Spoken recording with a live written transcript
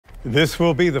This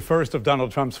will be the first of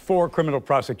Donald Trump's 4 criminal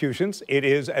prosecutions. It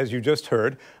is, as you just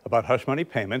heard, about hush money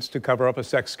payments to cover up a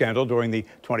sex scandal during the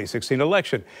 2016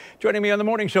 election. Joining me on the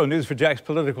morning show, News4JAX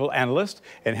political analyst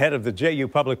and head of the JU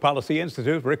Public Policy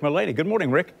Institute, Rick Mullaney. Good morning,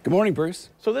 Rick. Good morning,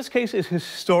 Bruce. So this case is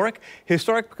historic.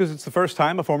 Historic because it's the first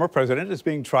time a former president is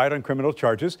being tried on criminal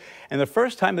charges, and the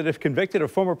first time that if convicted, a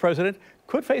former president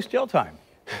could face jail time.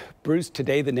 Bruce,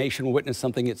 today the nation will witness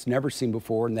something it's never seen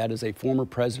before, and that is a former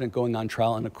president going on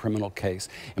trial in a criminal case.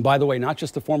 And by the way, not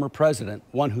just the former president,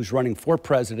 one who's running for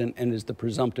president and is the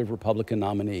presumptive Republican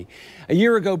nominee. A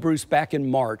year ago, Bruce, back in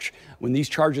March, when these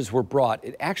charges were brought,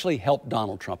 it actually helped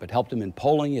Donald Trump. It helped him in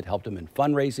polling, it helped him in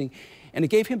fundraising, and it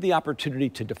gave him the opportunity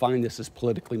to define this as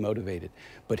politically motivated.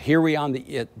 But here we are on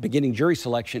the beginning jury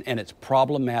selection, and it's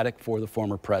problematic for the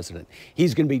former president.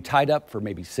 He's going to be tied up for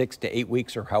maybe 6 to 8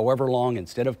 weeks or however long.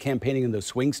 Instead of campaigning in those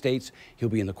swing states, he'll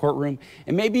be in the courtroom.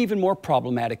 And maybe even more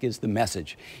problematic is the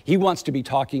message. He wants to be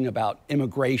talking about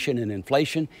immigration and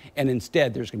inflation, and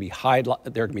instead there's going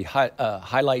to be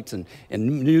highlights and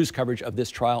news coverage of this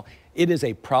trial. It is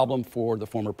a problem for the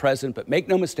former president, but make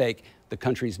no mistake, the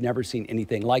country's never seen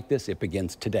anything like this. It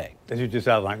begins today. As you just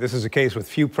outlined, this is a case with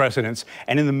few precedents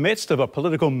and in the midst of a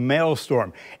political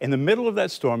maelstrom. In the middle of that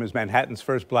storm is Manhattan's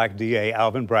first black DA,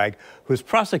 Alvin Bragg, who's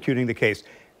prosecuting the case.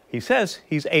 He says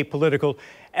he's apolitical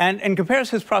and compares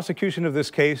his prosecution of this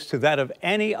case to that of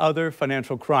any other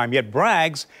financial crime. Yet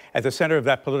Bragg's at the center of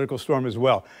that political storm as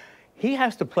well. He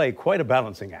has to play quite a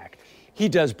balancing act. He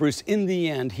does, Bruce. In the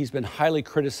end, he's been highly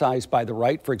criticized by the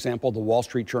right. For example, the Wall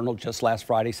Street Journal just last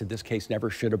Friday said this case never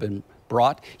should have been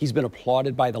brought. He's been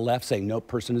applauded by the left, saying no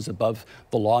person is above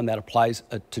the law, and that applies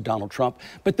to Donald Trump.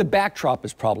 But the backdrop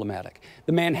is problematic.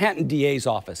 The Manhattan DA's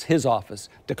office, his office,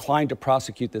 declined to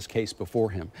prosecute this case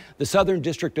before him. The Southern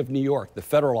District of New York, the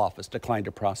federal office, declined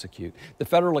to prosecute. The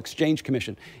Federal Exchange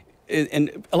Commission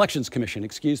and Elections Commission,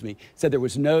 said there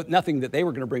was nothing that they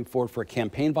were going to bring forward for a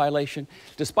campaign violation.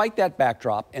 Despite that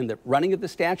backdrop and the running of the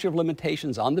statute of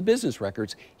limitations on the business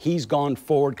records, he's gone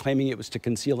forward claiming it was to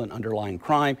conceal an underlying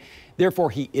crime.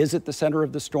 Therefore, he is at the center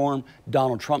of the storm.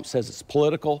 Donald Trump says it's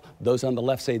political. Those on the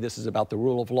left say this is about the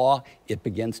rule of law. It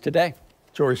begins today.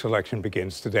 Jury selection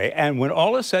begins today. And when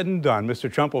all is said and done, Mr.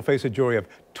 Trump will face a jury of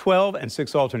 12 and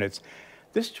 6 alternates.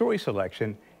 This jury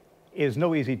selection is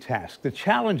no easy task. The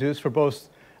challenge is for both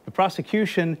the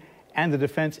prosecution and the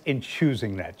defense in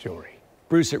choosing that jury.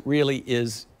 Bruce, it really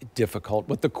is difficult.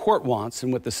 What the court wants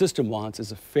and what the system wants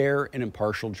is a fair and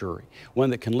impartial jury, one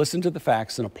that can listen to the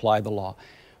facts and apply the law.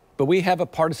 But we have a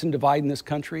partisan divide in this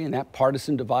country, and that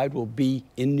partisan divide will be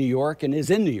in New York and is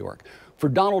in New York. For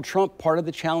Donald Trump, part of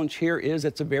the challenge here is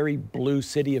it's a very blue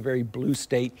city, a very blue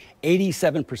state,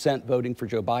 87% voting for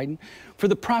Joe Biden. For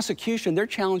the prosecution, their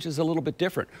challenge is a little bit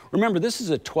different. Remember, this is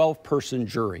a 12-person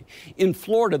jury. In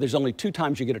Florida, there's only 2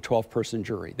 times you get a 12-person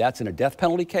jury. That's in a death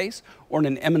penalty case or in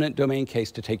an eminent domain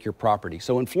case to take your property.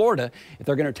 So in Florida, if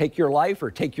they're going to take your life or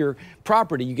take your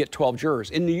property, you get 12 jurors.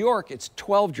 In New York, it's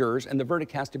 12 jurors, and the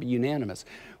verdict has to be unanimous.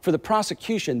 For the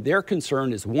prosecution, their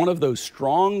concern is one of those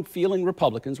strong-feeling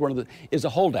Republicans, is a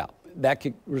holdout. That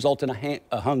could result in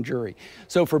a hung jury.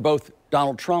 So for both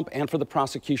Donald Trump and for the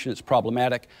prosecution, it's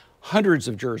problematic. Hundreds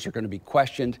of jurors are going to be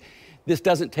questioned. This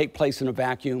doesn't take place in a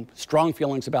vacuum. Strong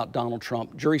feelings about Donald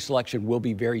Trump. Jury selection will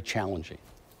be very challenging.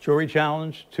 Jury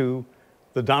challenge to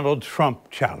the Donald Trump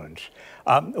challenge.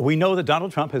 We know that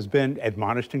Donald Trump has been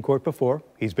admonished in court before.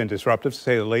 He's been disruptive, to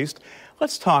say the least.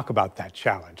 Let's talk about that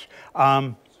challenge.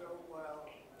 Can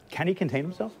he contain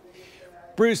himself?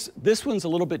 Bruce, this one's a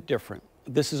little bit different.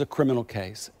 This is a criminal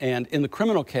case, and in the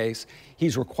criminal case,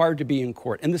 he's required to be in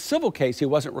court. In the civil case, he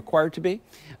wasn't required to be.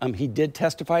 He did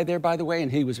testify there, by the way,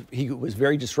 and he was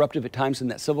very disruptive at times in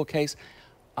that civil case.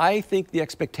 I think the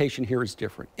expectation here is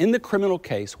different. In the criminal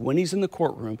case, when he's in the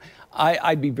courtroom,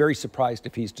 I'd be very surprised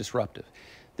if he's disruptive.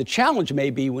 The challenge may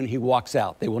be when he walks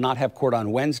out. They will not have court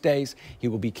on Wednesdays. He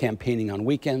will be campaigning on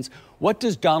weekends. What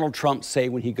does Donald Trump say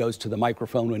when he goes to the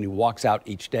microphone, when he walks out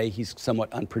each day? He's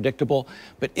somewhat unpredictable.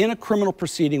 But in a criminal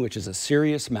proceeding, which is a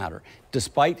serious matter,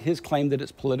 despite his claim that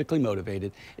it's politically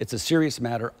motivated, it's a serious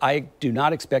matter. I do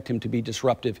not expect him to be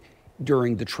disruptive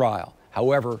during the trial.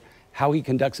 However, how he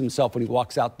conducts himself when he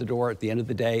walks out the door at the end of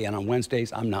the day and on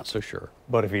Wednesdays, I'm not so sure.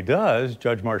 But if he does,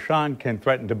 Judge Marchand can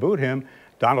threaten to boot him.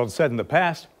 Donald said in the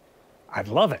past, I'd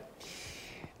love it.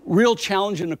 Real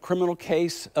challenge in a criminal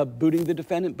case of booting the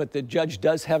defendant, but the judge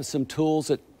does have some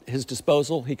tools at his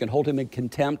disposal. He can hold him in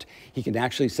contempt. He can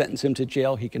actually sentence him to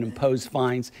jail. He can impose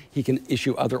fines. He can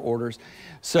issue other orders.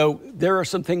 So there are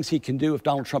some things he can do if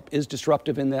Donald Trump is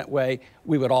disruptive in that way.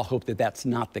 We would all hope that that's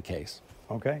not the case.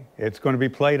 Okay, it's going to be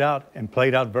played out and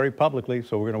played out very publicly,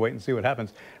 so we're going to wait and see what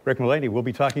happens. Rick Mullaney, we'll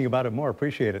be talking about it more.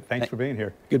 Appreciate it. Thanks for being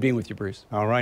here. Good being with you, Bruce. All right.